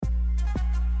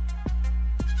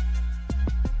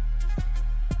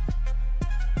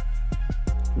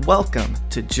Welcome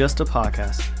to Just a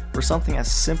Podcast, where something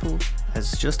as simple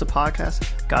as just a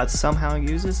podcast, God somehow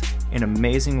uses in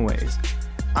amazing ways.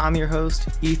 I'm your host,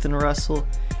 Ethan Russell.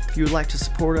 If you would like to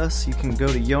support us, you can go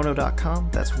to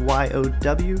yowkno.com. That's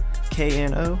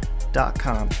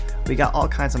YOWKNO.com. We got all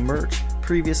kinds of merch,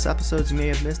 previous episodes you may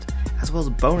have missed, as well as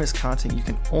bonus content you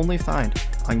can only find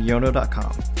on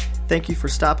yowkno.com. Thank you for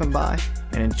stopping by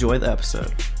and enjoy the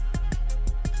episode.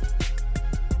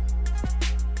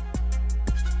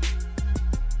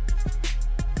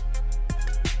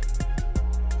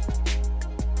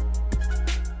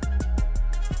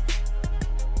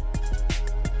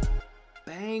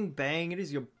 Bang, it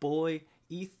is your boy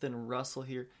Ethan Russell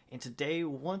here, and today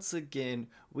once again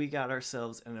we got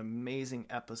ourselves an amazing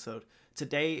episode.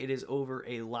 Today it is over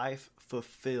a life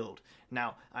fulfilled.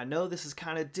 Now I know this is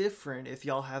kind of different. If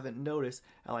y'all haven't noticed,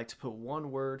 I like to put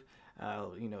one word,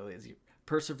 is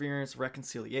perseverance,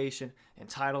 reconciliation,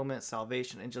 entitlement,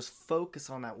 salvation, and just focus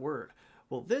on that word.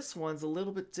 Well, this one's a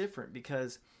little bit different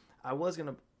because I was going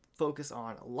to focus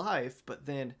on life, but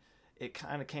then it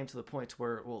kind of came to the point to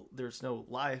where, well, there's no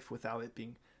life without it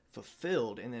being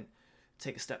fulfilled. And then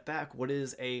take a step back, what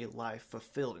is a life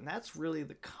fulfilled? And that's really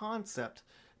the concept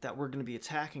that we're going to be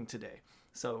attacking today.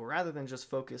 So rather than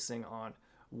just focusing on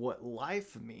what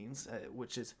life means,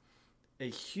 which is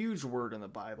a huge word in the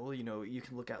Bible, you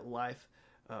can look at life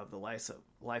of the life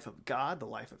of God, the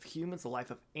life of humans, the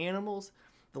life of animals,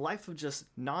 the life of just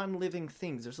non-living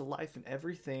things. There's a life in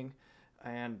everything,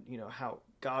 and how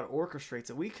God orchestrates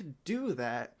it. We could do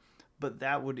that, but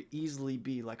that would easily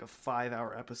be like a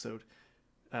 5-hour episode,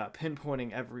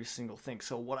 pinpointing every single thing.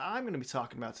 So what I'm going to be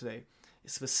talking about today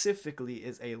specifically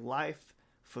is a life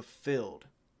fulfilled.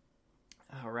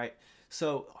 All right.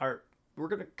 So we're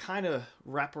going to kind of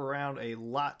wrap around a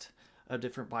lot of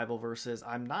different Bible verses.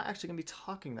 I'm not actually going to be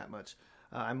talking that much.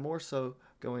 I'm more so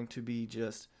going to be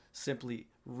just simply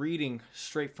reading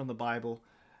straight from the Bible.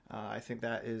 I think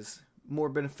that is more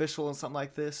beneficial in something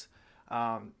like this.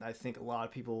 I think a lot of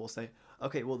people will say,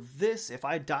 okay, well, if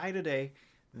I die today,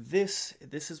 this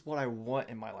is what I want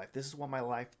in my life. This is what my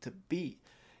life to be.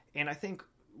 And I think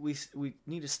we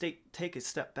need to take a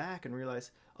step back and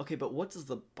realize, okay, but what does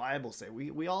the Bible say?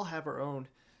 We all have our own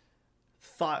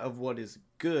thought of what is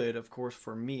good. Of course,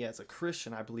 for me as a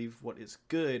Christian, I believe what is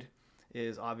good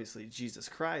is obviously Jesus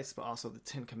Christ, but also the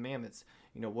Ten Commandments.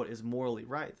 What is morally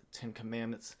right? The Ten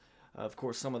Commandments. Of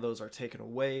course, some of those are taken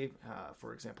away.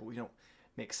 For example, we don't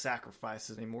make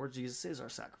sacrifices anymore. Jesus is our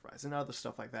sacrifice, and other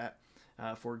stuff like that.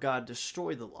 For God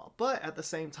destroyed the law. But at the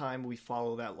same time, we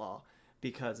follow that law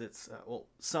because it's,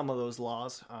 some of those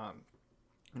laws,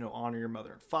 honor your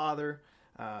mother and father,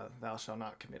 thou shalt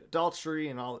not commit adultery,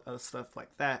 and all other stuff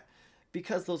like that.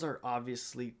 Because those are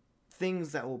obviously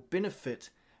things that will benefit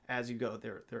as you go.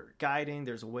 They're guiding.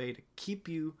 There's a way to keep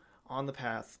you on the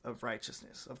path of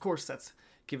righteousness. Of course, that's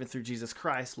given through Jesus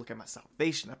Christ. Look at my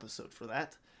salvation episode for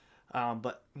that.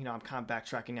 But I'm kind of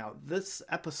backtracking now. This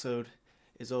episode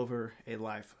is over a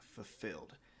life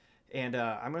fulfilled. And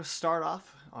I'm going to start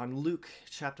off on Luke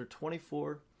chapter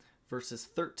 24, verses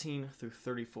 13 through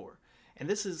 34. And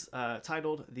this is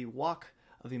titled The Walk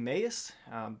of Emmaus.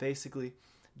 Basically,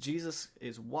 Jesus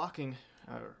is walking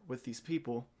with these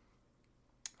people,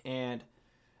 and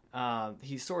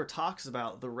he sort of talks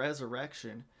about the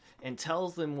resurrection and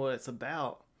tells them what it's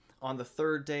about on the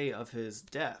third day of his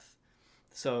death.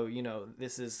 So,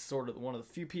 this is sort of one of the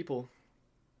few people,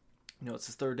 it's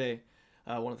his third day,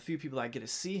 one of the few people that get to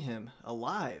see him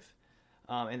alive.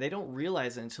 And they don't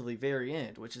realize it until the very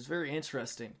end, which is very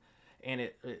interesting. And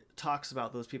it talks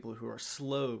about those people who are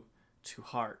slow to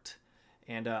heart.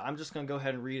 And I'm just going to go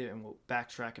ahead and read it, and we'll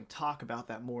backtrack and talk about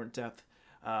that more in depth.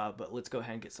 But let's go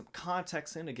ahead and get some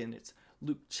context in. Again, it's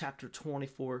Luke chapter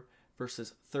 24,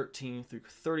 verses 13 through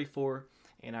 34,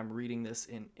 and I'm reading this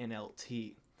in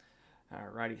NLT.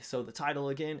 Alrighty, so the title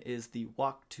again is The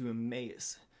Walk to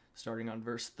Emmaus, starting on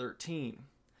verse 13.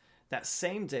 That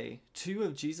same day, 2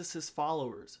 of Jesus'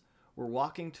 followers were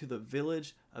walking to the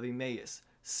village of Emmaus,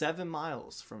 7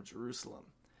 miles from Jerusalem.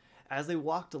 As they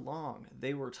walked along,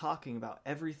 they were talking about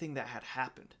everything that had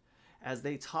happened. As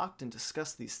they talked and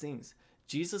discussed these things,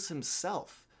 Jesus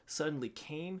himself suddenly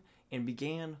came and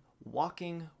began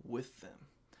walking with them.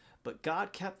 But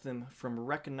God kept them from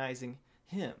recognizing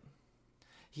him.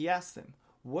 He asked them,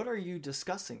 "What are you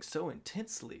discussing so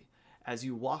intensely as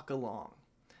you walk along?"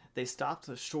 They stopped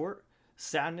short,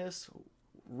 sadness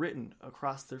written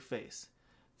across their face.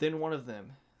 Then one of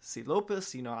them,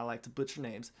 Cleopas, I like to butcher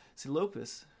names,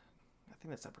 Cleopas, I think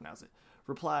that's how I pronounce it,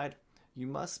 replied, "You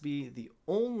must be the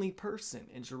only person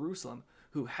in Jerusalem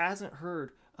who hasn't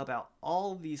heard about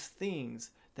all these things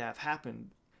that have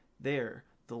happened there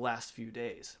the last few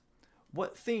days.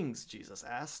 What things? Jesus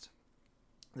asked.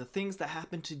 The things that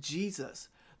happened to Jesus,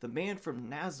 the man from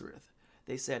Nazareth.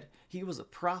 They said he was a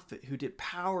prophet who did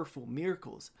powerful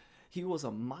miracles. He was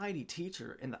a mighty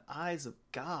teacher in the eyes of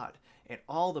God and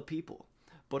all the people.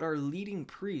 But our leading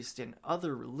priests and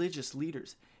other religious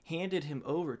leaders handed him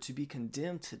over to be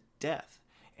condemned to death,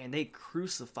 and they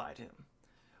crucified him.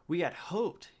 We had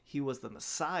hoped he was the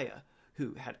Messiah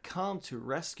who had come to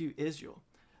rescue Israel.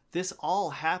 This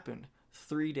all happened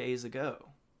 3 days ago.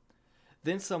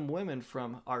 Then some women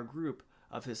from our group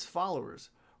of his followers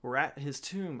were at his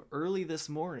tomb early this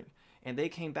morning, and they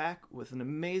came back with an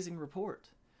amazing report.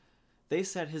 They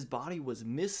said his body was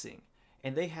missing,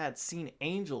 and they had seen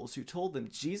angels who told them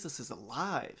Jesus is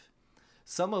alive.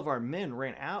 Some of our men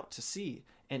ran out to see,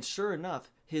 and sure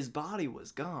enough, his body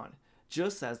was gone,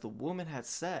 just as the woman had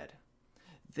said.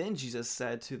 Then Jesus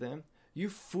said to them, "You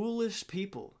foolish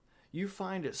people, you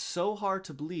find it so hard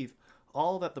to believe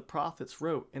all that the prophets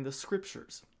wrote in the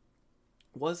scriptures.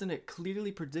 Wasn't it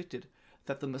clearly predicted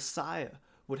that the Messiah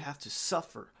would have to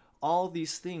suffer all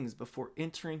these things before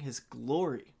entering his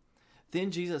glory?"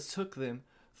 Then Jesus took them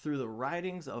through the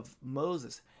writings of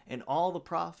Moses and all the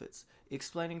prophets,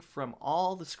 explaining from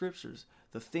all the scriptures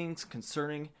the things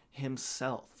concerning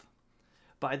himself.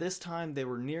 By this time they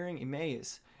were nearing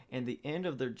Emmaus and the end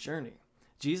of their journey.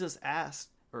 Jesus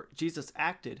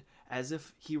acted as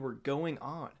if he were going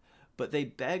on, but they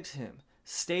begged him,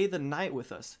 "Stay the night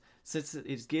with us, since it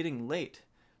is getting late."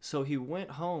 So he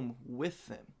went home with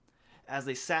them. As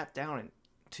they sat down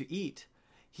to eat,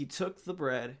 he took the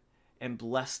bread and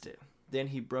blessed it. Then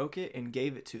he broke it and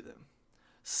gave it to them.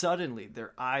 Suddenly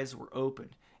their eyes were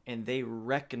opened, and they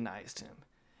recognized him.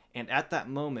 And at that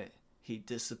moment he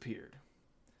disappeared.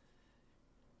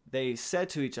 They said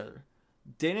to each other,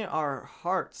 "Didn't our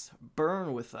hearts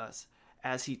burn with us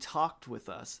as he talked with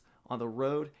us on the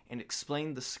road and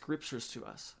explained the scriptures to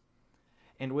us?"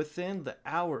 And within the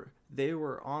hour they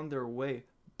were on their way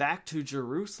back to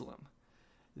Jerusalem.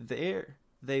 There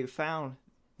they found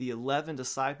the 11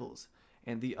 disciples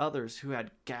and the others who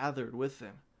had gathered with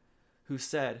them, who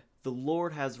said, "The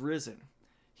Lord has risen.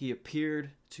 He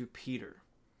appeared to Peter."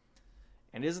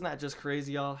 And isn't that just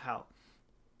crazy, y'all? How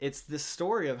it's this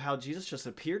story of how Jesus just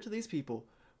appeared to these people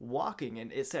walking,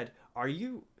 and it said,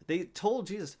 they told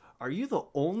Jesus, "Are you the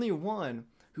only one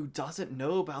who doesn't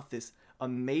know about this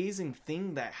amazing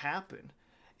thing that happened?"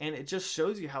 And it just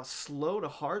shows you how slow to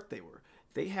heart they were.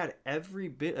 They had every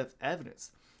bit of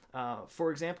evidence.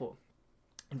 For example,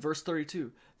 in verse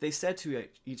 32, they said to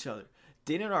each other,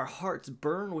 "Didn't our hearts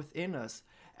burn within us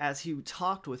as he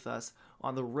talked with us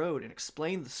on the road and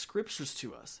explained the scriptures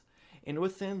to us?" And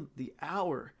within the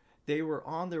hour, they were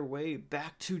on their way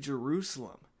back to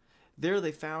Jerusalem. There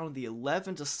they found the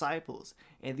 11 disciples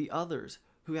and the others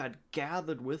who had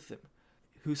gathered with them,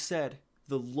 who said,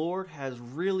 "The Lord has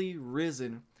really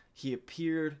risen. He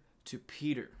appeared to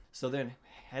Peter." So then,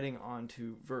 heading on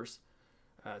to verse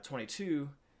 22,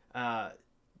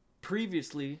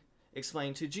 previously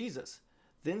explained to Jesus.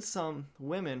 Then some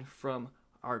women from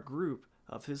our group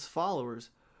of his followers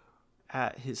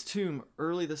at his tomb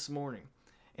early this morning,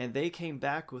 and they came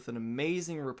back with an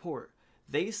amazing report.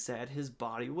 They said his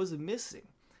body was missing,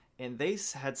 and they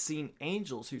had seen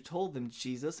angels who told them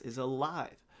Jesus is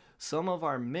alive. Some of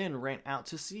our men ran out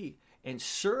to see, and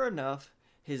sure enough,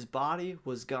 his body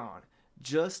was gone,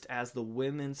 just as the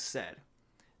women said.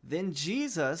 Then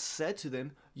Jesus said to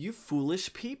them, "You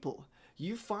foolish people,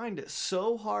 you find it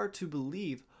so hard to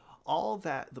believe all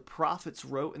that the prophets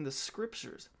wrote in the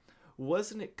scriptures.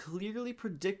 Wasn't it clearly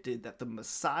predicted that the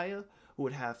Messiah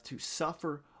would have to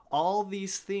suffer all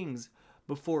these things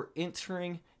before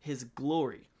entering his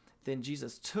glory?" Then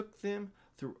Jesus took them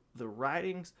through the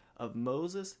writings of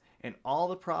Moses and all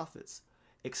the prophets,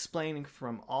 explaining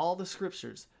from all the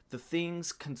scriptures the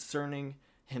things concerning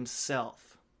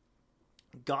himself.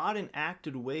 God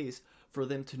enacted ways for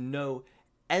them to know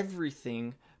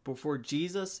everything before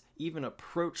Jesus even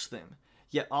approached them.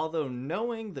 Yet although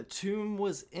knowing the tomb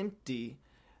was empty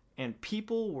and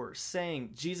people were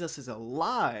saying Jesus is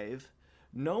alive,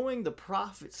 knowing the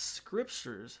prophet's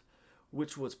scriptures,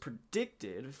 which was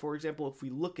predicted, for example, if we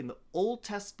look in the Old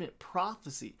Testament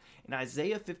prophecy in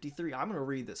Isaiah 53, I'm going to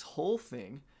read this whole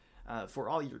thing for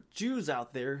all your Jews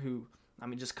out there who,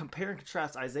 just compare and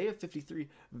contrast. Isaiah 53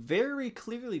 very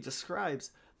clearly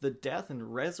describes the death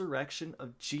and resurrection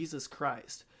of Jesus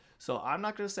Christ. So I'm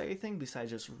not going to say anything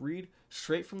besides just read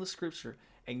straight from the scripture,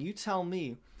 and you tell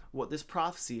me what this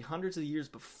prophecy hundreds of years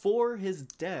before his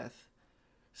death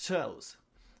shows.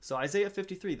 So Isaiah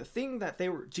 53, the thing that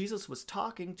Jesus was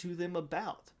talking to them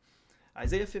about.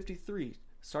 Isaiah 53,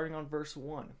 starting on verse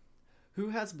 1. Who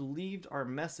has believed our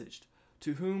message,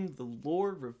 to whom the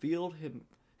Lord revealed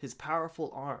his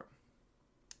powerful arm?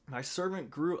 My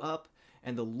servant grew up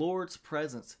in the Lord's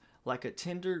presence like a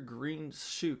tender green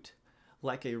shoot,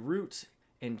 like a root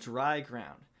in dry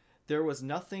ground. There was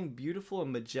nothing beautiful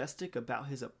and majestic about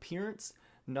his appearance,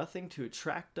 nothing to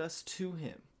attract us to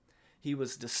him. He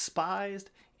was despised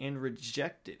and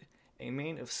rejected, a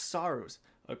man of sorrows,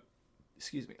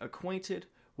 acquainted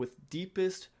with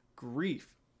deepest grief.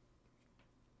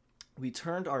 We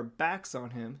turned our backs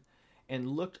on him and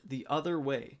looked the other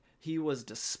way. He was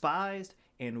despised,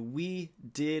 and we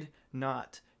did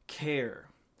not care.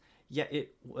 Yet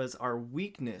it was our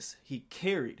weakness he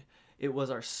carried. It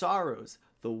was our sorrows,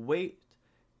 the weight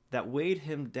that weighed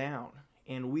him down.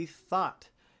 And we thought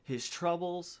his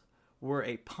troubles were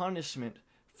a punishment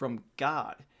from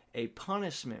God, a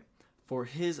punishment for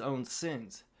his own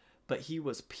sins. But he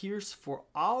was pierced for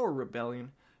our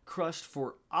rebellion, crushed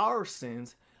for our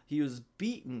sins. He was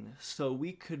beaten so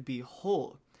we could be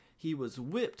whole. He was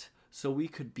whipped so we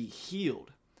could be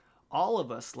healed. All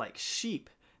of us, like sheep,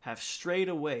 have strayed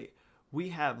away. We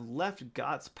have left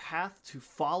God's path to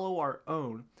follow our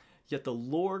own, yet the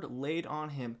Lord laid on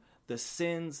him the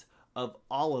sins of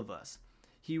all of us.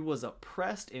 He was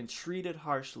oppressed and treated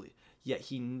harshly, yet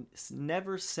he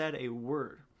never said a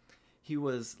word. He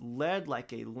was led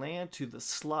like a lamb to the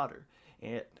slaughter,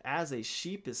 and as a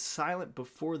sheep is silent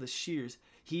before the shears,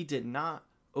 he did not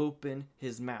open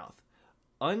his mouth.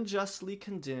 Unjustly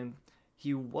condemned,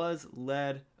 he was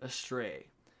led astray.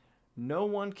 No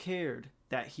one cared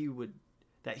that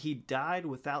he died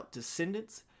without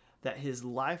descendants, that his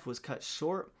life was cut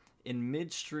short in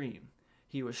midstream.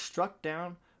 He was struck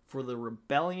down for the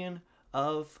rebellion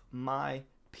of my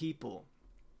people.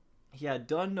 He had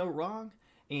done no wrong,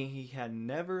 and he had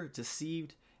never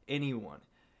deceived anyone.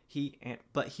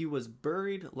 But he was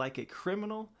buried like a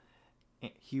criminal,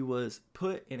 and he was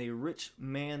put in a rich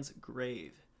man's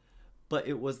grave. But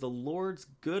it was the Lord's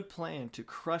good plan to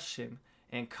crush him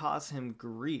and cause him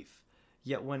grief.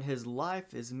 Yet when his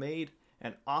life is made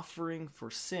an offering for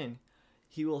sin,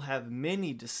 he will have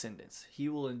many descendants. He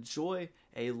will enjoy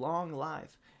a long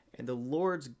life, and the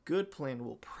Lord's good plan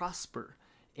will prosper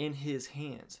in his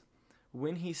hands.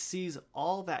 When he sees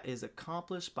all that is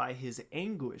accomplished by his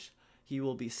anguish, he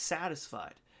will be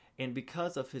satisfied, and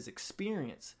because of his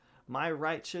experience, my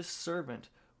righteous servant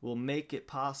will make it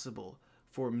possible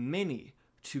for many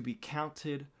to be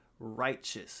counted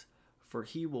righteous, for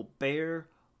he will bear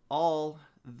all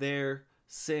their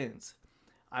sins.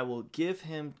 I will give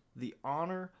him the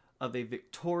honor of a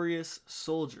victorious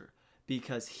soldier,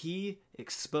 because he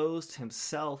exposed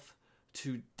himself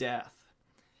to death.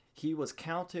 He was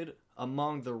counted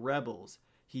among the rebels.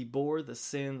 He bore the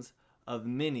sins of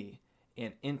many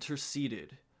and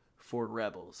interceded for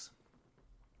rebels.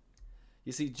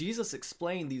 You see, Jesus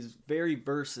explained these very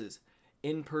verses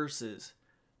in purposes,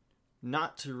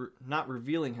 not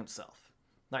revealing himself.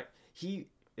 Like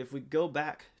if we go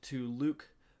back to Luke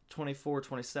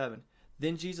 24:27,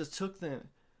 then Jesus took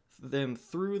them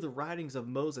through the writings of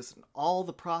Moses and all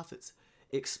the prophets,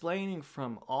 explaining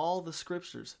from all the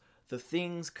scriptures the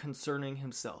things concerning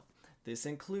himself. This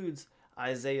includes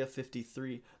Isaiah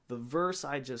 53, the verse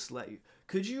I just let you.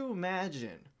 Could you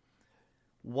imagine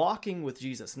walking with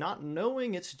Jesus, not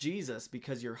knowing it's Jesus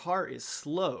because your heart is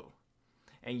slow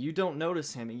and you don't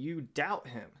notice him and you doubt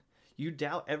him? You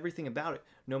doubt everything about it,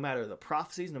 no matter the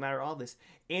prophecies, no matter all this.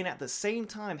 And at the same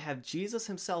time, have Jesus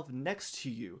himself next to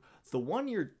you, the one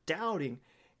you're doubting,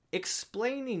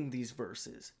 explaining these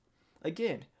verses.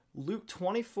 Again, Luke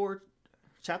 24,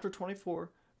 chapter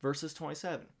 24, verses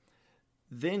 27.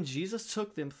 Then Jesus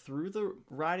took them through the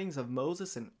writings of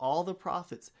Moses and all the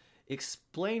prophets,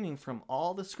 explaining from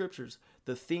all the scriptures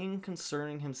the thing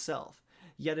concerning himself.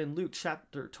 Yet in Luke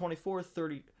chapter 24,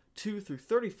 32 through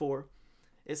 34,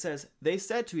 it says, they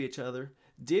said to each other,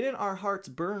 didn't our hearts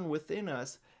burn within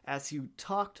us as you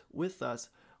talked with us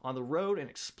on the road and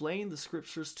explained the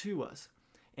scriptures to us?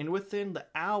 And within the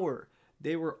hour,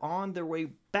 they were on their way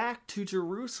back to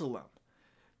Jerusalem.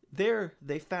 There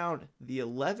they found the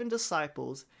 11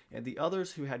 disciples and the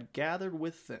others who had gathered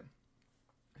with them,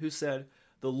 who said,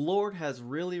 the Lord has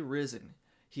really risen.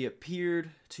 He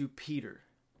appeared to Peter.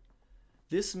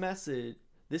 This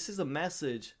is a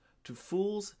message to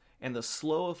fools and the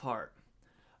slow of heart.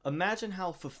 Imagine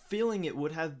how fulfilling it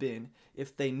would have been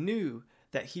if they knew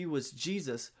that he was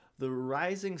Jesus, the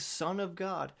rising Son of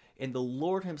God, and the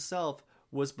Lord himself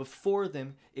was before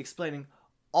them explaining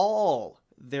all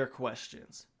their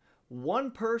questions.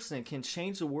 One person can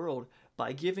change the world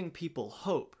by giving people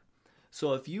hope.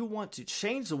 So if you want to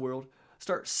change the world,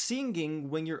 start singing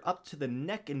when you're up to the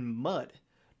neck in mud.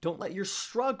 Don't let your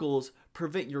struggles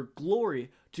prevent your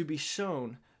glory to be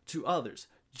shown to others.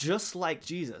 Just like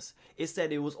Jesus, it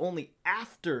said it was only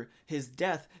after his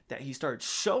death that he started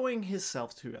showing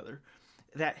himself to others,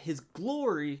 that his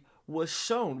glory was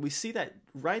shown. We see that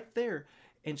right there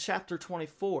in chapter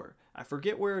 24. I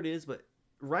forget where it is, but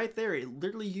right there it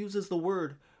literally uses the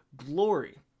word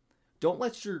glory. Don't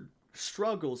let your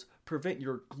struggles prevent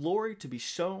your glory to be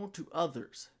shown to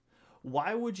others.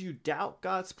 Why would you doubt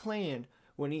God's plan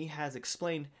when he has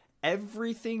explained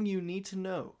everything you need to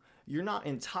know? You're not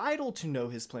entitled to know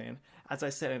his plan, as I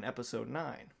said in episode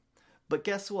 9. But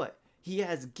guess what? He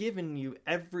has given you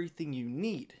everything you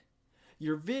need.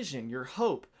 Your vision, your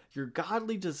hope, your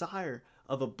godly desire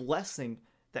of a blessing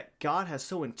that God has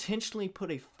so intentionally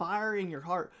put a fire in your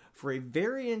heart for a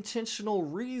very intentional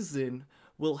reason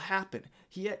will happen.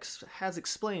 He has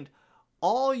explained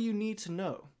all you need to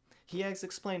know. He has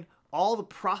explained all the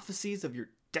prophecies of your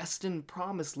destined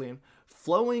promised land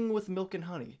flowing with milk and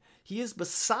honey. He is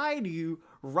beside you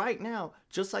right now,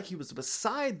 just like he was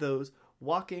beside those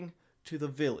walking to the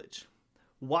village.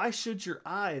 Why should your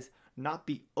eyes not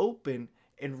be open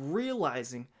and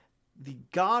realizing the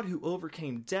God who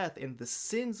overcame death and the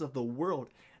sins of the world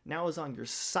now is on your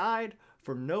side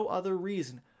for no other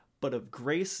reason but of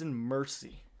grace and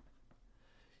mercy?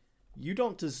 You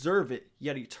don't deserve it,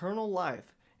 yet eternal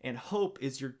life and hope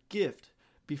is your gift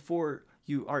before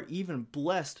you are even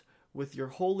blessed with your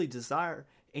holy desire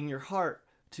in your heart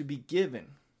to be given.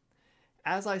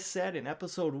 As I said in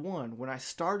episode 1, when I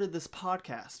started this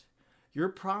podcast, your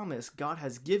promise God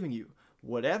has given you,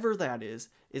 whatever that is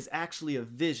actually a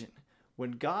vision.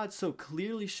 When God so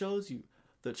clearly shows you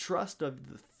the trust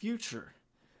of the future,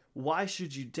 why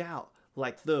should you doubt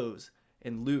like those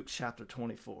in Luke chapter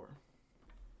 24?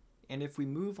 And if we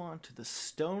move on to the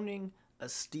stoning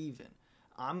of Stephen,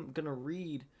 I'm going to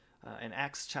read in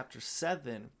Acts chapter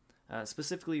 7,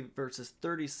 specifically verses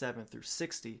 37 through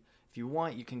 60. If you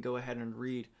want, you can go ahead and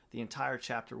read the entire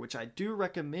chapter, which I do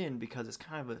recommend because it's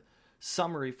kind of a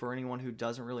summary for anyone who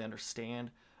doesn't really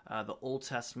understand the Old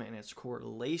Testament and its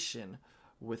correlation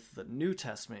with the New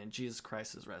Testament and Jesus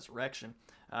Christ's resurrection.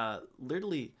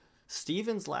 Literally,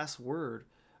 Stephen's last word,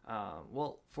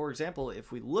 for example,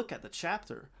 if we look at the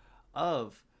chapter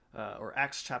of, or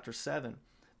Acts chapter 7,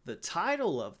 the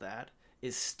title of that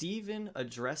is Stephen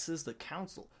addresses the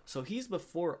council. So he's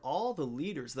before all the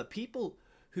leaders, the people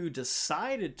who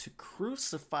decided to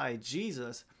crucify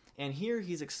Jesus. And here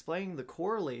he's explaining the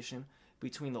correlation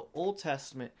between the Old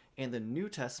Testament and the New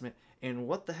Testament and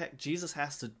what the heck Jesus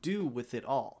has to do with it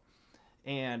all.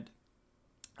 And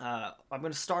I'm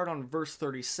going to start on verse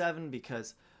 37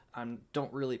 because I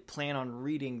don't really plan on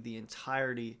reading the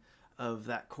entirety of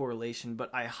that correlation, but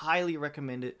I highly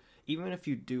recommend it. Even if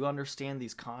you do understand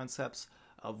these concepts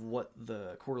of what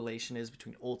the correlation is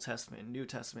between Old Testament and New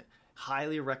Testament,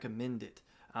 highly recommend it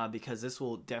because this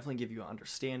will definitely give you an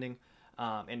understanding.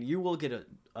 And you will get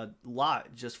a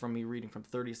lot just from me reading from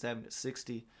 37 to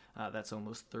 60. That's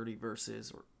almost 30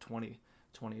 verses or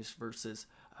 20-ish verses.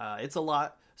 It's a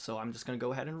lot, so I'm just going to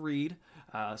go ahead and read.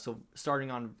 So starting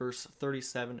on verse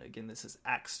 37, again, this is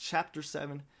Acts chapter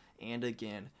 7, and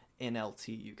again,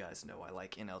 NLT. You guys know I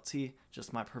like NLT,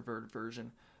 just my preferred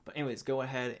version. But anyways, go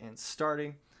ahead and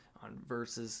starting on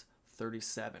verses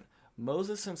 37.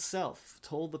 Moses himself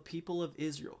told the people of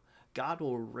Israel, God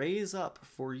will raise up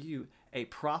for you a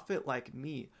prophet like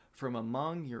me from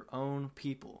among your own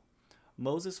people.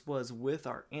 Moses was with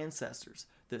our ancestors,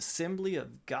 the assembly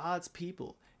of God's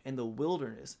people in the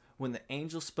wilderness when the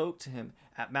angel spoke to him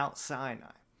at Mount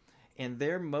Sinai. And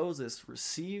there Moses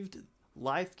received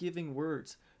life-giving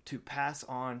words to pass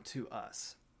on to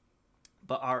us.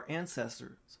 But our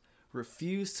ancestors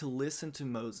refused to listen to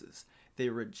Moses. They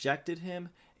rejected him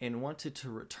and wanted to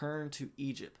return to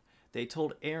Egypt. They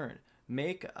told Aaron,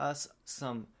 make us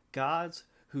some gods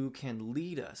who can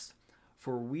lead us,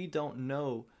 for we don't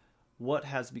know what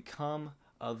has become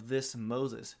of this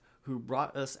Moses who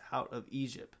brought us out of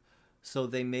Egypt. So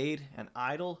they made an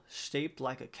idol shaped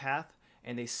like a calf,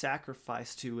 and they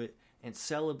sacrificed to it and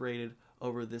celebrated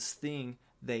over this thing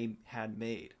they had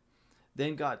made.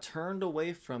 Then God turned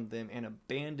away from them and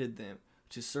abandoned them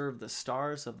to serve the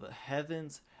stars of the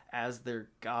heavens as their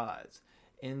gods.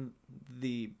 In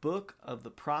the book of the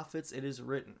prophets it is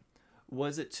written,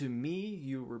 was it to me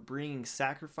you were bringing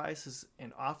sacrifices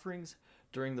and offerings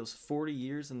during those 40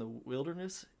 years in the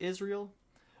wilderness, Israel?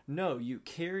 No, you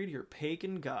carried your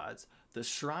pagan gods, the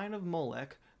shrine of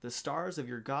Molech, the stars of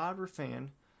your god Rephan,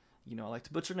 I like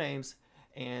to butcher names,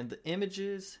 and the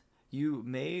images you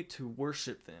made to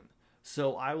worship them.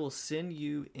 So I will send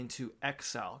you into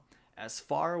exile as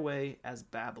far away as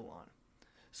Babylon.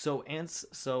 All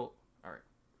right,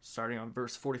 starting on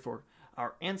verse 44.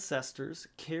 Our ancestors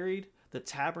carried the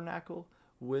tabernacle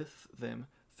with them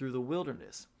through the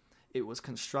wilderness. It was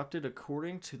constructed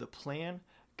according to the plan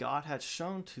God had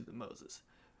shown to Moses.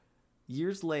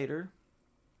 Years later,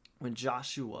 when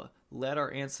Joshua led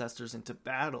our ancestors into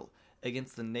battle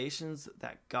against the nations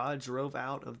that God drove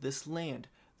out of this land,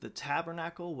 the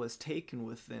tabernacle was taken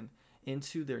with them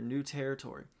into their new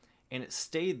territory, and it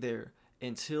stayed there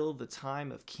until the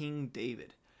time of King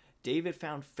David. David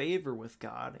found favor with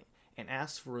God and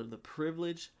asked for the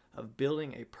privilege of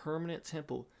building a permanent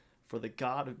temple for the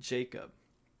God of Jacob.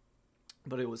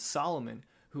 But it was Solomon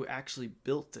who actually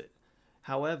built it.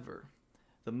 However,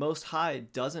 the Most High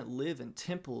doesn't live in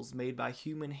temples made by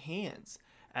human hands.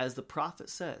 As the prophet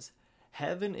says,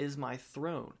 "Heaven is my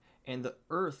throne, and the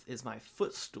earth is my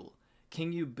footstool.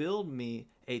 Can you build me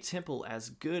a temple as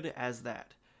good as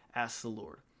that?" asked the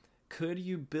Lord. "Could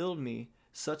you build me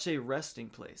such a resting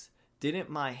place? Didn't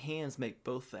my hands make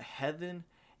both the heaven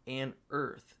and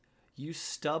earth? You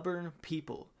stubborn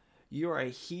people, you are a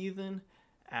heathen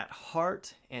at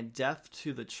heart and deaf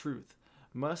to the truth.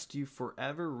 Must you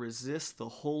forever resist the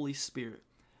Holy Spirit?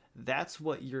 That's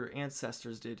what your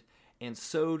ancestors did, and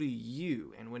so do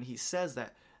you." And when he says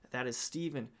that, that is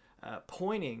Stephen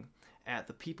pointing at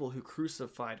the people who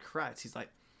crucified Christ.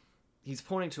 He's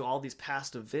pointing to all these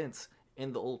past events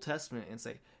in the Old Testament and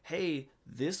say, hey,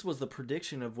 this was the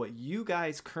prediction of what you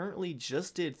guys currently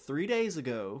just did 3 days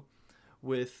ago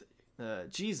with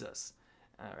Jesus.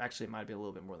 Actually, it might be a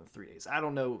little bit more than 3 days. I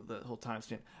don't know the whole time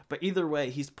span. But either way,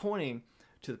 he's pointing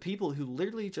to the people who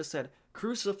literally just said,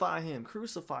 crucify him,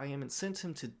 and sent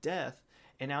him to death.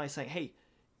 And now he's saying, hey,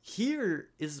 here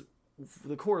is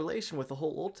the correlation with the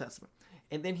whole Old Testament.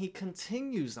 And then he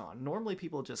continues on. Normally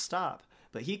people just stop,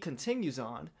 but he continues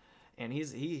on, and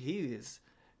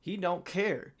he don't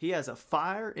care. He has a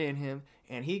fire in him,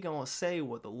 and he gonna say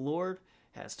what the Lord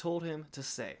has told him to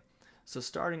say. So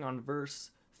starting on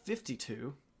verse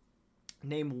 52,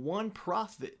 name one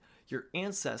prophet your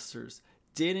ancestors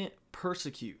didn't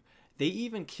persecute. They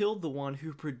even killed the one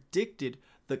who predicted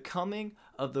the coming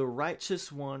of the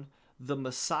righteous one, the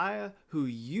Messiah who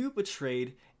you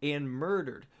betrayed and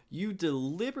murdered. You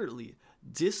deliberately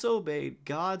disobeyed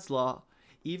God's law,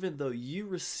 even though you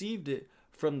received it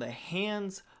from the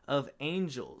hands of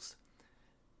angels.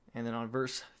 And then on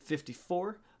verse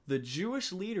 54, the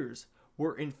Jewish leaders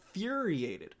were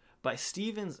infuriated by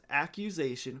Stephen's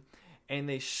accusation, and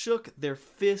they shook their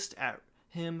fist at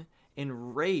him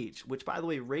in rage, which, by the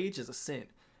way, rage is a sin.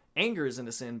 Anger isn't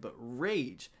a sin, but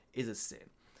rage is a sin.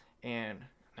 And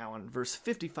now on verse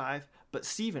 55, but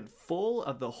Stephen, full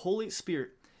of the Holy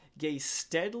Spirit, gazed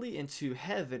steadily into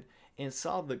heaven and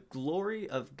saw the glory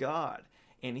of God.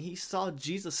 And he saw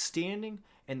Jesus standing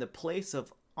in the place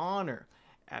of honor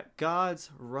at God's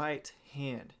right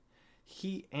hand.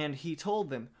 He told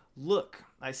them, "Look,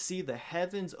 I see the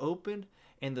heavens opened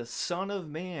and the Son of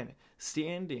Man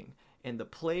standing in the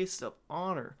place of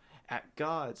honor at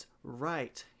God's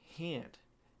right hand."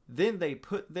 Then they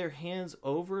put their hands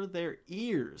over their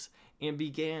ears and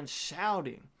began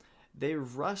shouting. They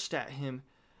rushed at him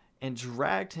and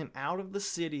dragged him out of the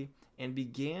city and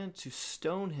began to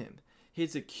stone him.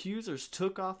 His accusers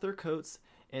took off their coats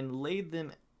and laid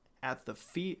them at the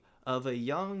feet of a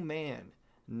young man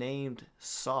named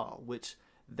Saul, which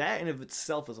that in of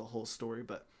itself is a whole story,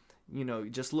 but you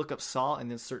just look up Saul and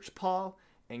then search Paul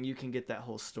and you can get that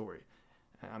whole story.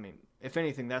 I mean, if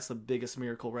anything, that's the biggest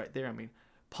miracle right there. I mean,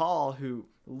 Paul, who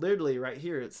literally right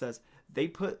here it says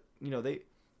they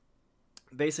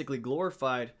basically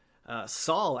glorified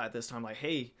Saul at this time, like,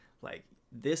 hey, like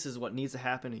this is what needs to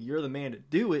happen and you're the man to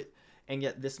do it. And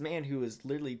yet this man who is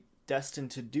literally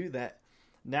destined to do that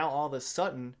now all of a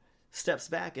sudden steps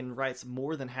back and writes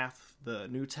more than half the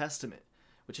New Testament,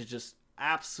 which is just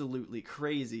absolutely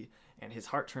crazy, and his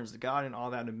heart turns to God and all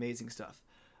that amazing stuff.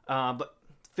 But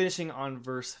finishing on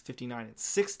verse 59 and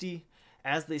 60,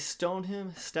 as they stoned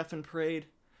him, Stephen prayed,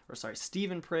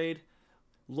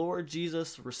 "Lord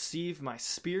Jesus, receive my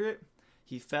spirit."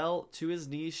 He fell to his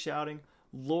knees shouting,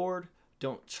 "Lord,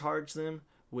 don't charge them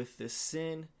with this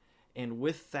sin." And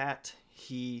with that,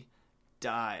 he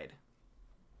died.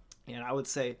 And I would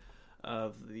say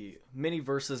of the many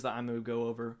verses that I'm going to go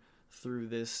over through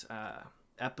this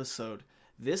episode,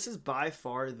 this is by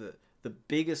far the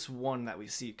biggest one that we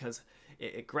see, because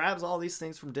it grabs all these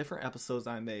things from different episodes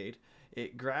I made.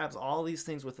 It grabs all these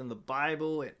things within the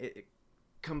Bible. It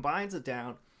combines it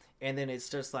down, and then it's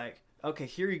just like, okay,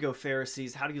 here you go,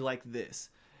 Pharisees. How do you like this?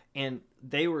 And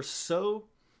they were so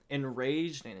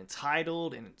enraged and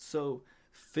entitled and so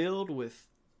filled with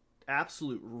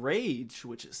absolute rage,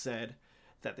 which it said,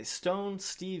 that they stoned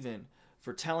Stephen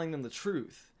for telling them the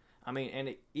truth. I mean, and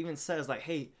it even says like,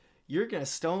 hey, you're going to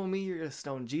stone me, you're going to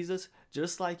stone Jesus,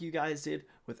 just like you guys did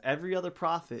with every other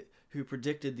prophet who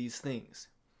predicted these things.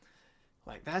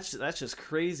 Like, that's just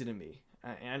crazy to me.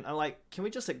 And I like, can we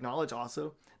just acknowledge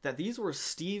also that these were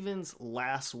Stephen's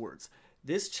last words?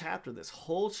 This chapter, this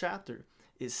whole chapter,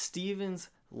 is Stephen's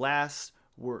last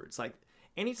words. Like,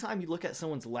 anytime you look at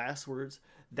someone's last words,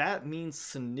 that means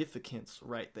significance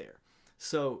right there.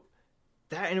 So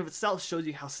that in of itself shows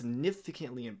you how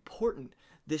significantly important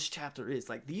this chapter is.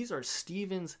 Like, these are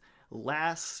Stephen's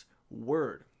last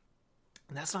word.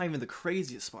 And that's not even the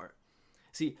craziest part.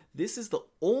 See, this is the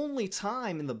only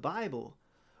time in the Bible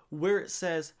where it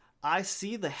says, I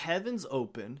see the heavens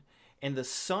open and the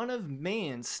Son of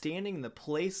Man standing in the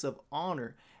place of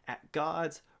honor at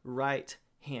God's right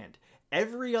hand.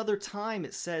 Every other time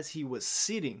it says he was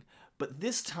sitting, but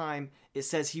this time it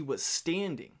says he was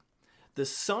standing. The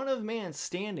Son of Man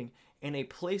standing in a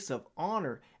place of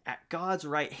honor at God's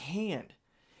right hand.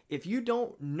 If you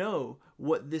don't know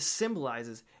what this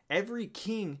symbolizes, every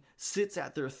king sits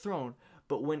at their throne,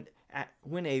 but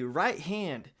when a right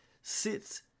hand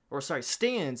stands,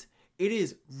 it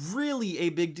is really a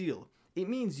big deal. It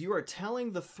means you are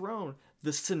telling the throne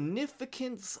the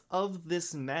significance of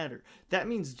this matter. That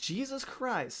means Jesus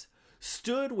Christ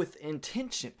stood with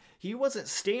intention. He wasn't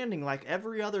standing like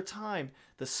every other time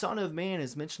the Son of Man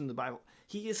is mentioned in the Bible.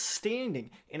 He is standing,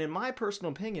 and in my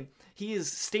personal opinion, he is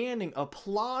standing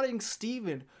applauding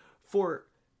Stephen for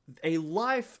a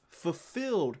life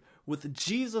fulfilled with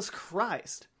Jesus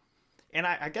Christ. And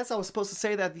I guess I was supposed to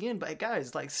say that at the end, but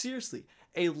guys, like seriously,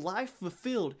 a life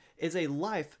fulfilled is a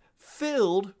life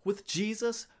filled with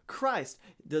Jesus Christ.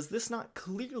 Does this not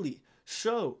clearly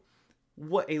show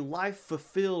what a life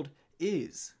fulfilled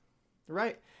is?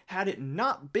 Right? Had it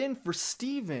not been for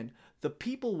Stephen, the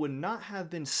people would not have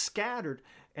been scattered,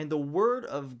 and the word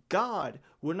of God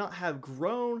would not have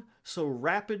grown so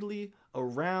rapidly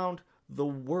around the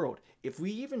world. If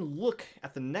we even look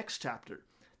at the next chapter,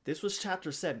 this was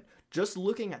chapter 7, just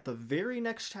looking at the very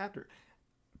next chapter,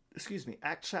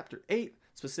 Acts chapter 8,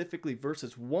 specifically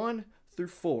verses 1 through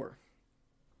 4.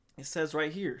 It says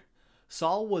right here,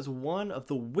 Saul was one of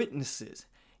the witnesses,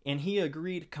 and he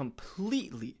agreed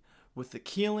completely with the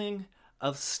killing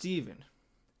of Stephen.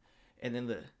 And then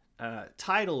the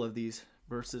title of these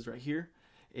verses right here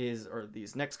is, or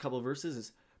these next couple of verses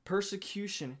is,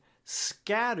 Persecution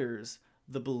Scatters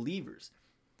the Believers.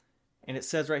 And it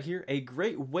says right here, a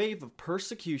great wave of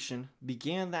persecution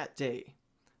began that day.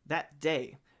 That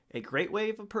day, a great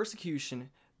wave of persecution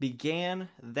began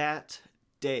that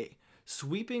day,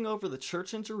 sweeping over the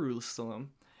church in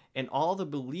Jerusalem, and all the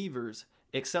believers,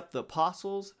 except the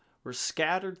apostles, were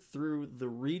scattered through the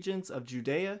regions of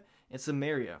Judea and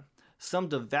Samaria. Some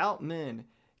devout men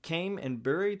came and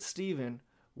buried Stephen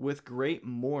with great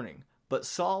mourning, but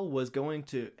Saul was going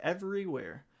to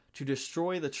everywhere to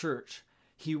destroy the church.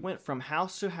 He went from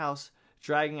house to house,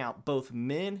 dragging out both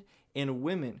men and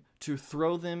women to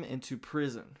throw them into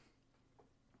prison.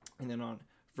 And then on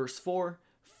verse 4,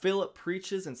 Philip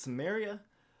preaches in Samaria,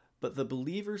 but the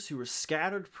believers who were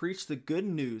scattered preached the good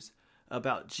news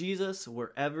about Jesus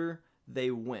wherever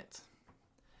they went.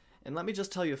 And let me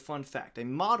just tell you a fun fact, a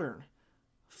modern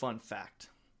fun fact.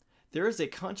 There is a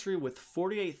country with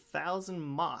 48,000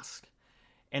 mosques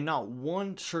and not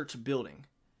one church building,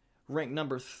 ranked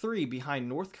number 3 behind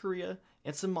North Korea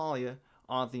and Somalia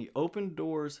on the Open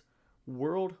Doors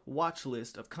World Watch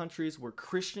list of countries where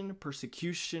Christian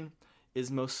persecution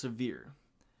is most severe.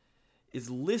 Is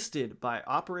listed by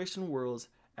Operation Worlds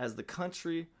as the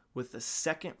country with the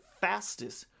second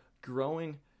fastest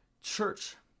growing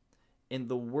church in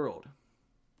the world.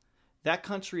 That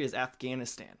country is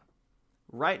Afghanistan.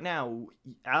 Right now,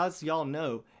 as y'all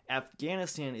know,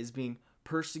 Afghanistan is being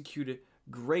persecuted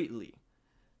greatly,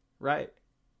 right?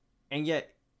 And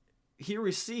yet, here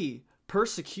we see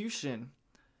persecution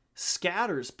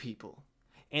scatters people.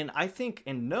 And I think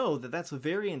and know that that's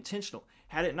very intentional.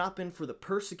 Had it not been for the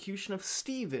persecution of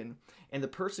Stephen and the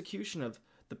persecution of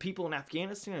the people in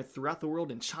Afghanistan and throughout the world,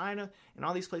 in China and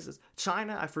all these places.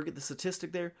 China, I forget the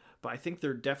statistic there, but I think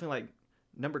they're definitely like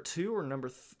number 2 or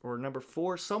number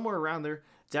 4, somewhere around there.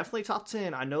 Definitely top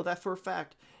 10. I know that for a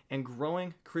fact. And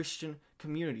growing Christian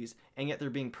communities, and yet they're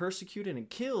being persecuted and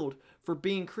killed for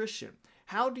being Christian.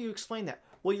 How do you explain that?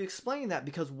 Well, you explain that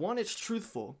because 1, it's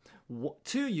truthful.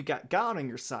 2, you got God on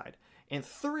your side. And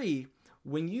 3,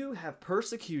 when you have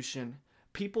persecution,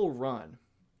 people run.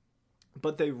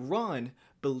 But they run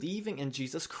believing in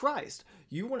Jesus Christ.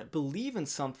 You wouldn't believe in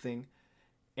something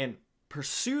and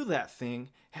pursue that thing.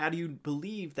 How do you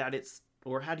believe that it's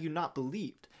or had you not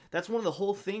believed? That's one of the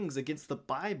whole things against the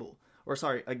Bible,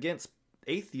 against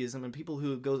atheism and people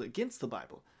who go against the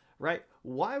Bible, right?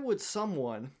 Why would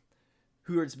someone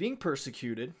who is being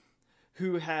persecuted,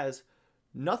 who has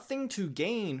nothing to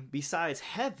gain besides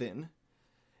heaven,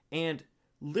 and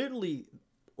literally,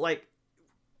 like,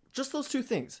 just those two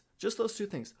things,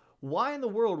 why in the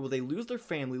world would they lose their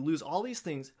family, lose all these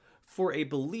things for a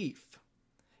belief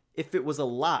if it was a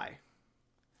lie?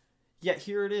 Yet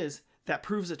here it is that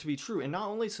proves it to be true. And not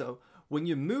only so, when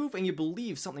you move and you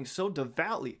believe something so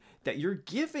devoutly that you're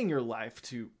giving your life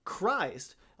to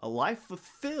Christ, a life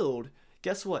fulfilled,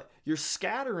 guess what? You're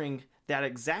scattering that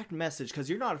exact message because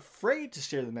you're not afraid to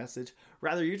share the message.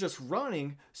 Rather, you're just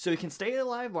running so you can stay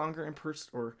alive longer and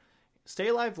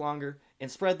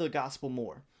spread the gospel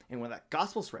more. And when that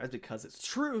gospel spreads, because it's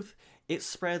truth, it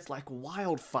spreads like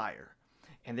wildfire.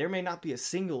 And there may not be a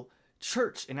single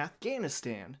church in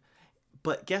Afghanistan,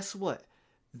 but guess what?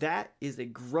 That is a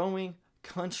growing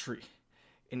country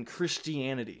in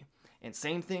Christianity. And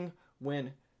same thing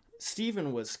when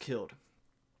Stephen was killed.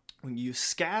 When you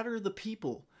scatter the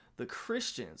people, the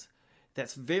Christians,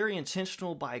 that's very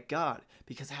intentional by God,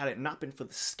 because had it not been for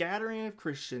the scattering of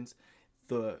Christians,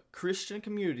 the Christian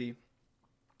community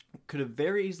could have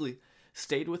very easily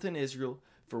stayed within Israel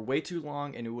for way too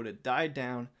long, and it would have died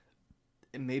down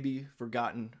and maybe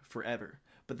forgotten forever.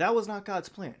 But that was not God's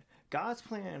plan. God's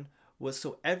plan was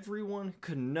so everyone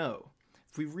could know.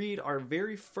 If we read our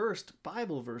very first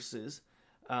Bible verses,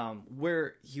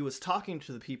 where he was talking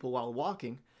to the people while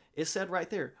walking, it said right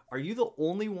there, "Are you the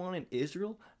only one in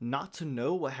Israel not to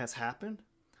know what has happened?"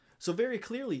 So very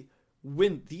clearly,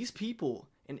 when these people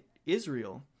in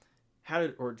Israel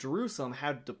Jerusalem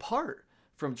had to depart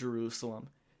from Jerusalem,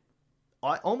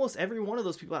 almost every one of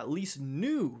those people at least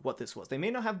knew what this was. They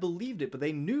may not have believed it, but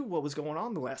they knew what was going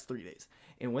on the last 3 days.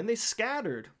 And when they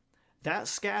scattered, that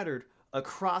scattered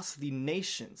across the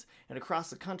nations and across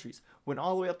the countries, went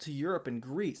all the way up to Europe and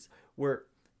Greece, where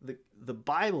the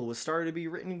Bible was started to be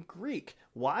written in Greek.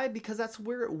 Why? Because that's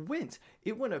where it went.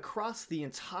 It went across the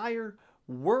entire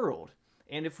world.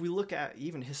 And if we look at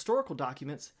even historical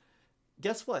documents,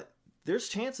 guess what? There's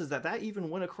chances that even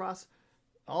went across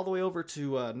all the way over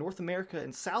to North America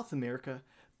and South America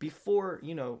before,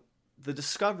 the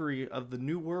discovery of the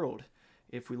New World,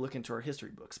 if we look into our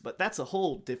history books. But that's a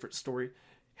whole different story.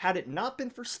 Had it not been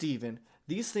for Stephen,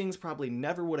 these things probably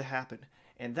never would have happened.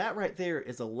 And that right there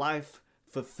is a life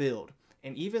fulfilled.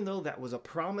 And even though that was a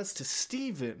promise to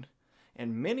Stephen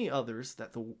and many others,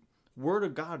 that the word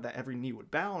of God, that every knee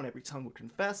would bow and every tongue would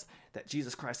confess that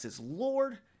Jesus Christ is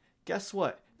Lord, guess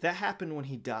what? That happened when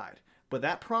he died. But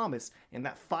that promise and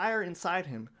that fire inside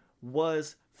him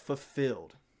was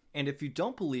fulfilled. And if you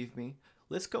don't believe me,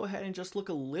 let's go ahead and just look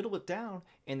a little bit down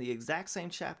in the exact same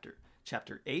chapter.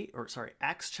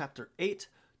 Acts chapter 8,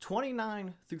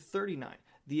 29 through 39.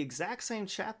 The exact same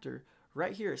chapter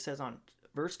right here. It says on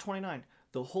verse 29,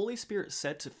 "The Holy Spirit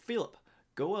said to Philip,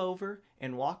 'Go over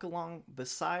and walk along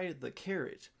beside the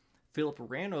carriage.' Philip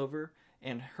ran over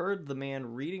and heard the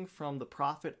man reading from the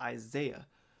prophet Isaiah.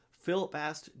 Philip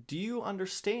asked, 'Do you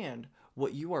understand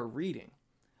what you are reading?'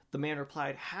 The man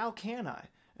replied, 'How can I,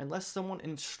 unless someone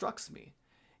instructs me?'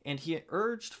 And he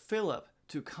urged Philip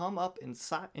to come up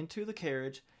into the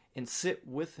carriage and sit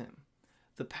with him.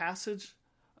 The passage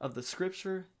of the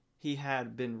scripture he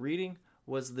had been reading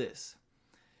was this: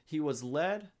 'He was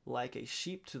led like a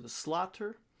sheep to the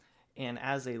slaughter, and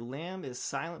as a lamb is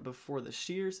silent before the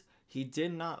shears, he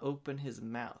did not open his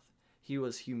mouth. He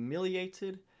was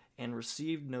humiliated and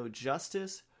received no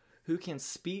justice. Who can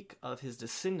speak of his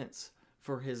descendants?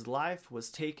 For his life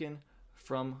was taken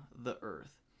from the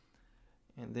earth.'"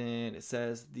 And then it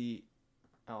says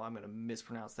I'm going to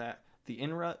mispronounce that. The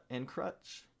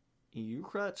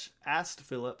Eucrutch asked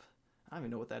Philip, I don't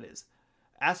even know what that is,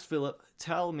 asked Philip,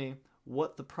 "Tell me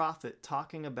what the prophet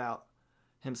talking about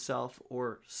himself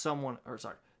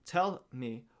tell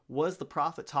me, was the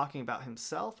prophet talking about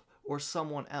himself or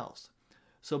someone else?"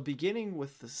 So beginning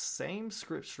with the same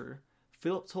scripture,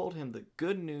 Philip told him the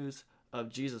good news of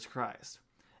Jesus Christ.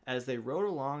 As they rode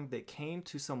along, they came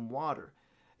to some water,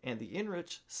 and the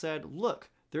enrich said, "Look,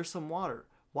 there's some water.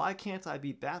 Why can't I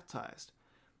be baptized?"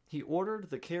 He ordered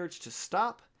the carriage to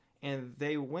stop, and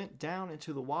they went down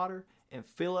into the water, and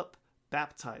Philip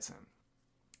baptized him.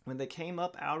 When they came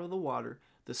up out of the water,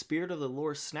 the Spirit of the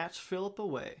Lord snatched Philip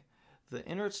away. The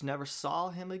enrich never saw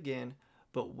him again,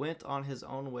 but went on his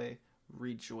own way,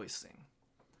 rejoicing.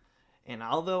 And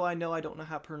although I don't know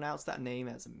how to pronounce that name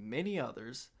as many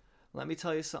others, let me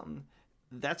tell you something.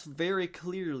 That's very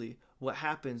clearly what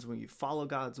happens when you follow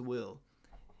God's will.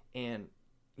 And,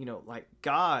 like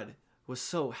God was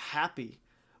so happy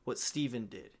what Stephen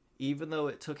did, even though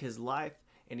it took his life,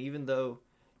 and even though,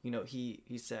 he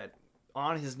said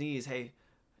on his knees, hey,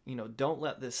 don't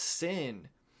let this sin,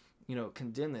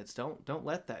 condemn this. Don't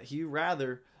let that. He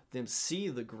rather them see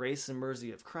the grace and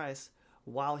mercy of Christ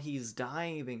while he's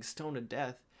dying, being stoned to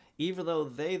death, even though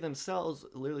they themselves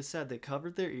literally said they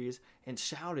covered their ears and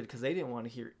shouted because they didn't want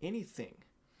to hear anything.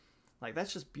 Like,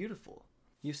 that's just beautiful.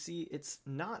 You see, it's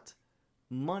not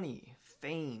money,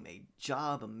 fame, a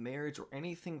job, a marriage, or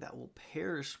anything that will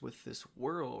perish with this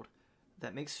world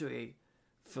that makes you a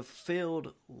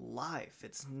fulfilled life.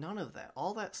 It's none of that.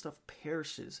 All that stuff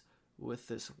perishes with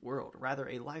this world. Rather,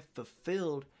 a life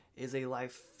fulfilled is a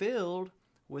life filled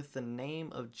with the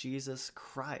name of Jesus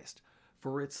Christ.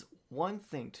 For it's one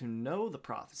thing to know the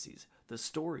prophecies, the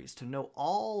stories, to know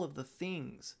all of the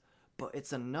things, but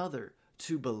it's another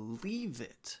to believe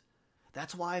it.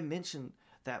 That's why I mentioned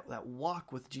that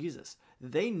walk with Jesus.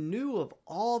 They knew of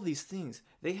all these things.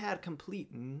 They had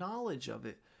complete knowledge of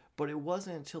it, but it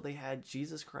wasn't until they had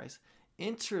Jesus Christ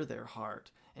enter their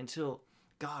heart, until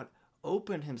God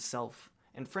opened himself,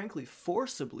 and frankly,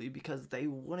 forcibly, because they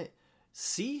wouldn't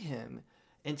see him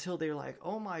until they're like,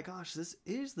 oh my gosh, this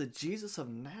is the Jesus of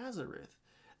Nazareth.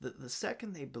 The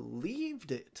second they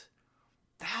believed it,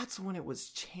 that's when it was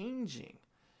changing.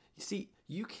 You see,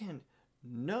 you can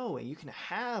know and you can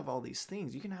have all these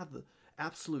things. You can have the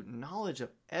absolute knowledge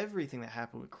of everything that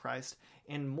happened with Christ,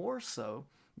 and more so,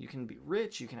 you can be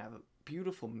rich, you can have a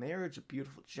beautiful marriage, a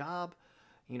beautiful job,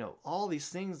 all these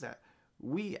things that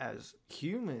we as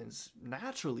humans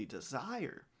naturally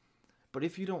desire. But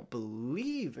if you don't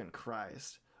believe in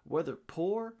Christ, whether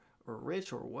poor or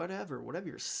rich or whatever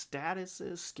your status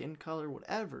is, skin color,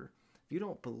 whatever, if you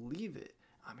don't believe it,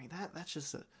 that's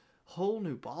just a whole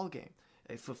new ballgame.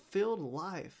 A fulfilled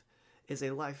life is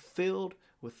a life filled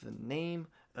with the name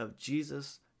of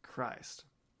Jesus Christ.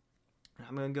 And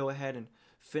I'm going to go ahead and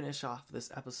finish off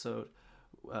this episode.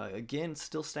 Again,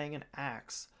 still staying in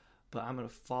Acts, but I'm going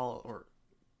to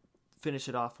finish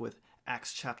it off with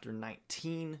Acts chapter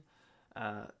 19,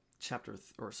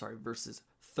 verses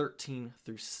 13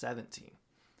 through 17.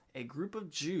 A group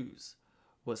of Jews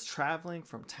was traveling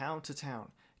from town to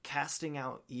town, casting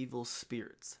out evil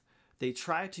spirits. They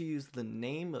tried to use the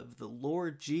name of the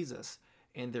Lord Jesus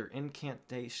in their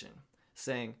incantation,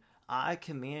 saying, I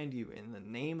command you in the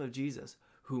name of Jesus,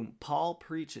 whom Paul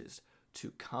preaches,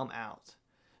 to come out.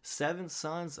 7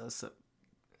 sons of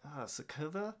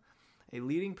Sceva, a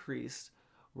leading priest,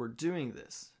 were doing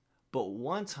this. But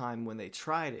one time when they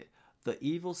tried it, the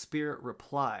evil spirit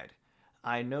replied,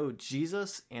 I know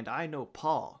Jesus and I know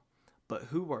Paul, but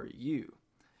who are you?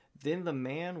 Then the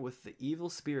man with the evil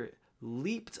spirit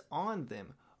leaped on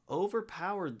them,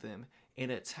 overpowered them,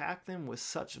 and attacked them with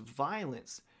such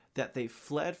violence that they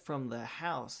fled from the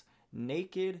house,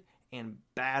 naked and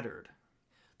battered.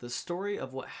 The story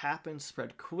of what happened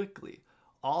spread quickly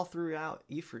all throughout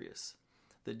Ephesus.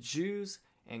 The Jews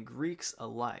and Greeks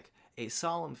alike, a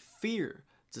solemn fear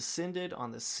descended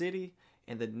on the city,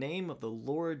 and the name of the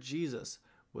Lord Jesus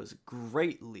was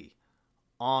greatly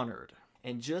honored.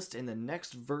 And just in the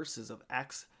next verses of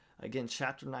Acts, again,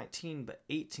 chapter 19, but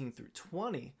 18 through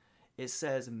 20, it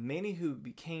says, many who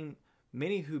became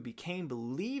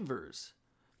believers,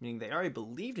 meaning they already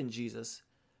believed in Jesus,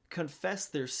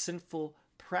 confessed their sinful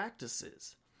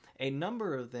practices. A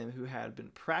number of them who had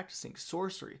been practicing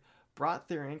sorcery brought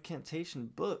their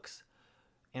incantation books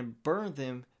and burned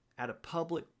them at a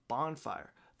public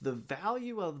bonfire. The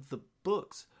value of the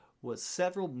books was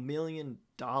several $million.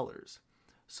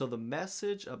 So the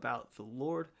message about the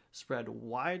Lord spread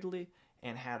widely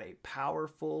and had a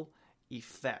powerful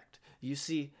effect. You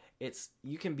see,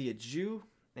 you can be a Jew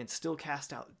and still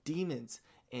cast out demons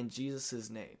in Jesus'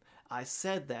 name. I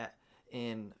said that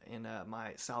in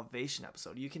my salvation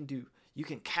episode. You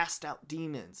can cast out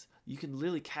demons. You can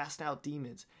literally cast out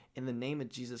demons in the name of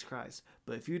Jesus Christ.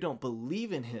 But if you don't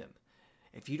believe in him,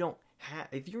 if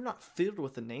you're not filled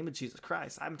with the name of Jesus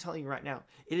Christ, I'm telling you right now,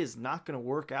 it is not going to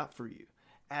work out for you,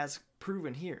 as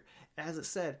proven here. As it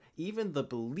said, even the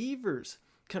believers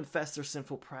confess their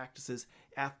sinful practices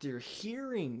after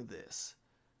hearing this,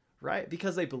 right?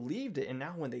 Because they believed it, and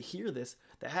now when they hear this,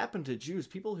 that happened to Jews,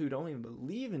 people who don't even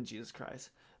believe in Jesus Christ,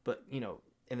 but,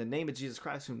 in the name of Jesus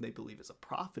Christ, whom they believe is a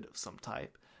prophet of some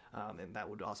type, and that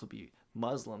would also be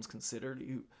Muslims considered,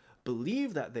 who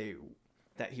believe that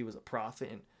he was a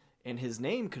prophet and his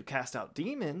name could cast out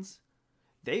demons.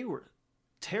 They were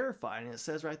terrified, and it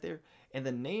says right there, and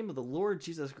the name of the Lord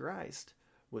Jesus Christ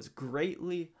was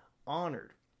greatly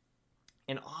honored.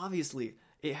 And obviously,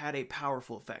 it had a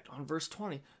powerful effect. On verse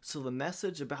 20, so the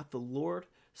message about the Lord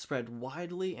spread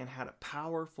widely and had a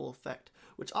powerful effect,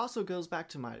 which also goes back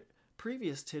to my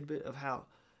previous tidbit of how,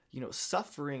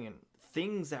 suffering and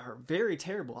things that are very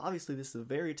terrible. Obviously, this is a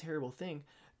very terrible thing.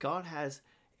 God has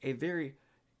a very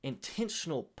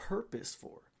intentional purpose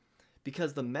for,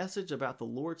 because the message about the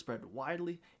Lord spread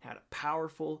widely, had a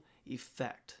powerful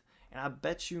effect. And I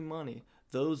bet you money,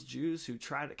 those Jews who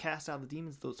tried to cast out the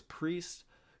demons, those priests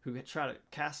who had tried to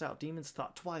cast out demons,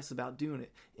 thought twice about doing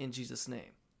it in Jesus'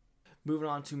 name. Moving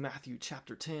on to Matthew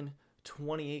chapter 10,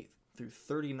 28 through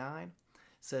 39,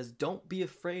 says, "Don't be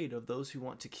afraid of those who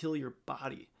want to kill your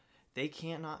body. They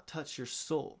cannot touch your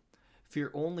soul.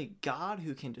 Fear only God,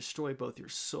 who can destroy both your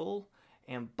soul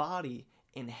and body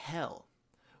in hell.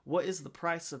 What is the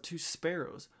price of 2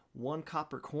 sparrows? 1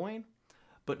 copper coin?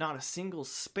 But not a single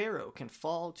sparrow can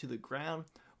fall to the ground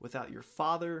without your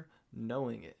Father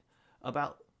knowing it.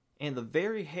 And the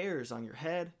very hairs on your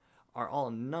head are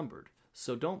all numbered.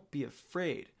 So don't be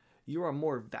afraid. You are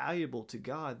more valuable to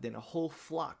God than a whole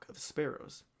flock of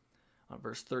sparrows." On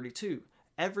verse 32,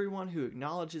 "Everyone who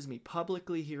acknowledges me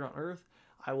publicly here on earth,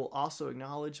 I will also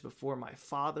acknowledge before my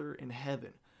Father in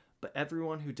heaven. But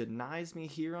everyone who denies me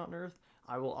here on earth,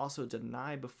 I will also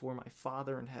deny before my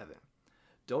Father in heaven.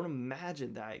 Don't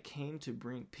imagine that I came to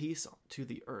bring peace to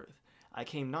the earth. I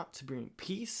came not to bring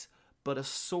peace, but a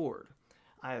sword.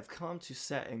 I have come to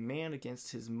set a man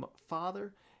against his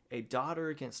father, a daughter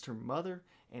against her mother,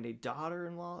 and a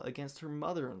daughter-in-law against her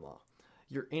mother-in-law.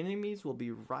 Your enemies will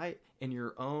be right in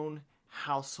your own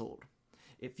household.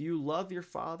 If you love your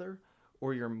father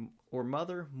or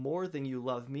mother more than you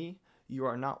love me, you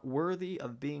are not worthy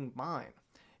of being mine.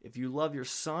 If you love your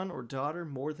son or daughter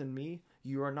more than me,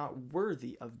 you are not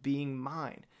worthy of being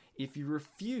mine. If you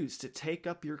refuse to take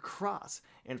up your cross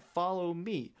and follow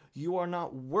me, you are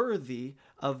not worthy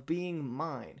of being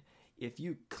mine. If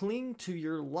you cling to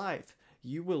your life,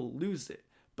 you will lose it.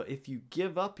 But if you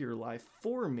give up your life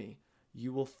for me,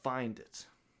 you will find it."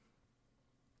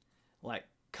 Like,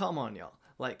 come on, y'all.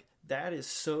 Like, that is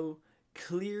so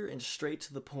clear and straight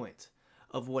to the point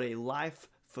of what a life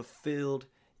fulfilled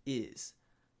is.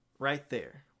 Right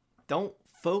there. Don't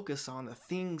focus on the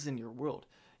things in your world.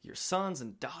 Your sons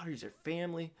and daughters, your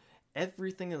family,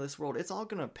 everything in this world, it's all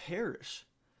going to perish.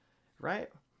 Right?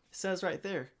 It says right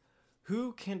there,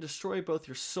 who can destroy both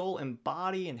your soul and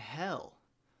body in hell?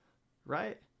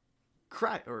 Right?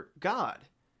 Christ, or God.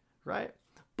 Right?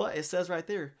 But it says right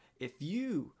there, if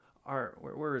you are,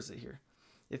 where is it here?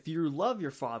 If you love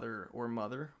your father or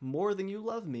mother more than you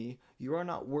love me, you are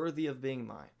not worthy of being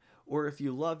mine. Or if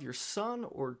you love your son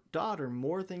or daughter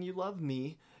more than you love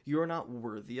me, you are not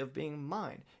worthy of being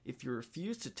mine. If you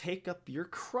refuse to take up your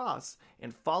cross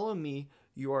and follow me,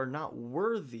 you are not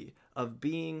worthy of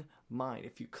being mine.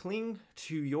 If you cling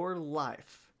to your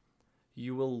life,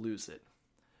 you will lose it.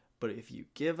 But if you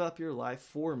give up your life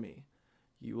for me,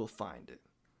 you will find it.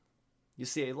 You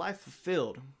see, a life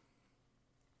fulfilled,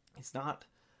 it's not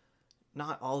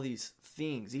all these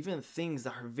things, even things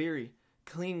that are very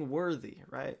cling-worthy,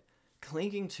 right?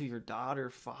 Clinging to your daughter,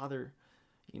 father,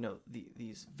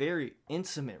 these very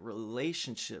intimate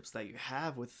relationships that you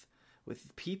have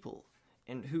with people,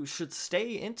 and who should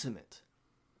stay intimate,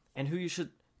 and who you should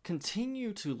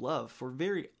continue to love for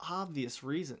very obvious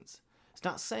reasons. It's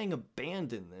not saying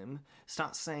abandon them. It's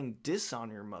not saying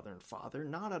dishonor your mother and father.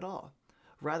 Not at all.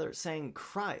 Rather, it's saying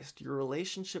Christ, your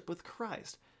relationship with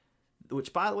Christ,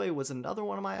 which, by the way, was another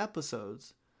one of my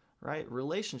episodes, right?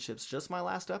 Relationships, just my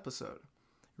last episode.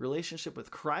 Relationship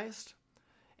with Christ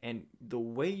and the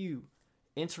way you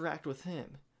interact with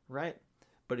him, right?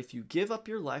 But if you give up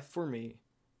your life for me,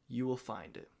 you will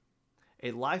find it.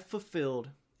 A life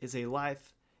fulfilled is a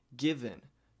life given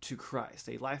to Christ.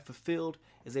 A life fulfilled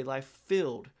is a life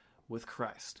filled with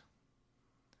Christ.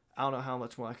 I don't know how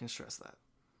much more I can stress that.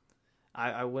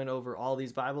 I went over all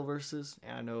these Bible verses,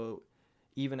 and I know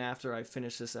even after I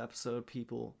finish this episode,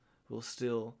 people will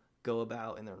still go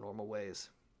about in their normal ways.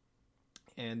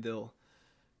 And they'll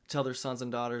tell their sons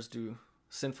and daughters do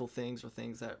sinful things or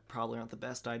things that probably aren't the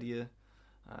best idea.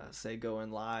 Say go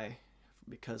and lie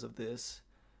because of this.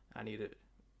 I need a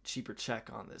cheaper check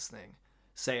on this thing.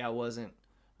 Say I wasn't,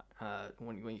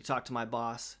 when you talk to my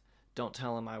boss, don't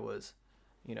tell him I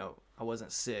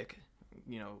wasn't sick,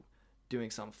 doing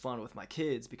some fun with my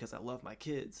kids because I love my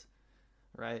kids,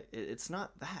 right? It's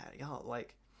not that, y'all.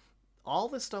 Like, all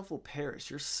this stuff will perish.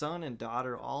 Your son and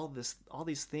daughter, all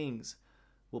these things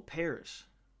will perish.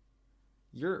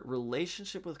 Your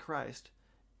relationship with Christ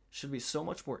should be so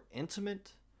much more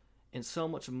intimate and so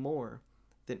much more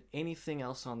than anything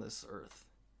else on this earth.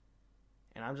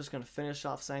 And I'm just going to finish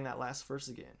off saying that last verse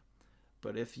again.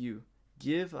 But if you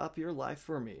give up your life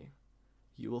for me,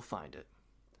 you will find it.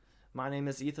 My name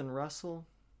is Ethan Russell.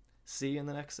 See you in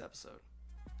the next episode.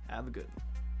 Have a good one.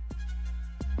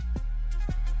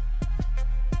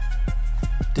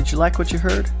 Did you like what you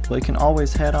heard? Well, you can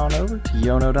always head on over to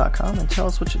yono.com and tell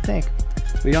us what you think.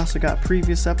 We also got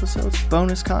previous episodes,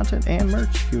 bonus content, and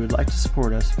merch if you would like to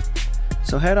support us.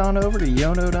 So head on over to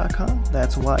yono.com.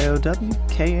 That's YOWKNO.com.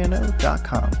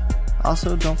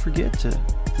 Also, don't forget to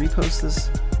repost this,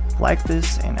 like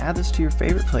this, and add this to your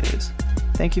favorite playlist.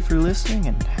 Thank you for listening,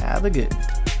 and have a good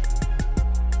one.